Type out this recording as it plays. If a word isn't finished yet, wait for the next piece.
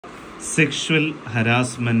Sexual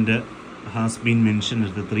harassment has been mentioned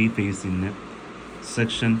as the three phases in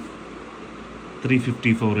section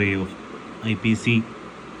 354A of IPC,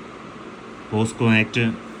 POSCO Act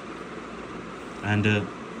and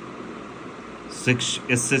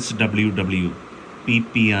SHWW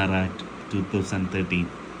PPR Act 2013.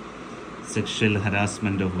 Sexual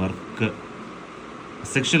harassment of work,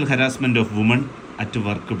 sexual harassment of women at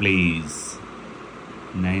workplace,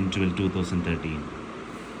 9/12/2013.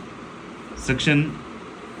 Section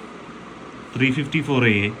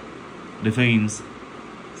 354A defines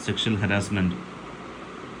sexual harassment,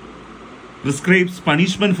 prescribes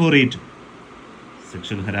punishment for it.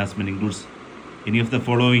 Sexual harassment includes any of the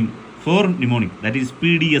following four mnemonic, that is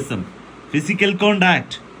PDSM, physical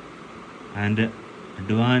contact, and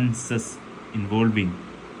advances involving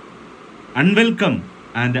unwelcome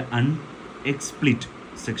and unexplicit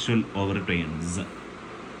sexual overtones.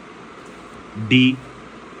 D.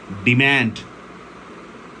 Demand,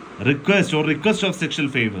 request or request of sexual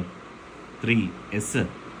favor. 3. S.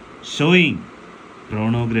 Showing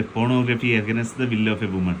pornography against the will of a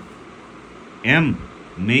woman. M.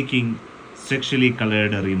 Making sexually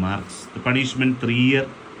colored remarks. The punishment 3 year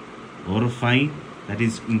or fine, that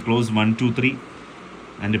is in clause 1, 2, 3,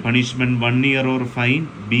 and the punishment 1 year or fine,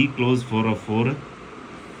 B clause 4 of 4.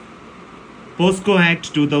 POSCO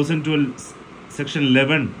Act 2012 section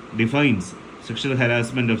 11 defines sexual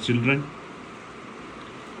harassment of children.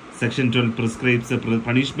 Section 12 prescribes a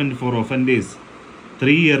punishment for offenders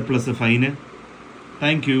 3 year plus a fine.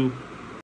 Thank you.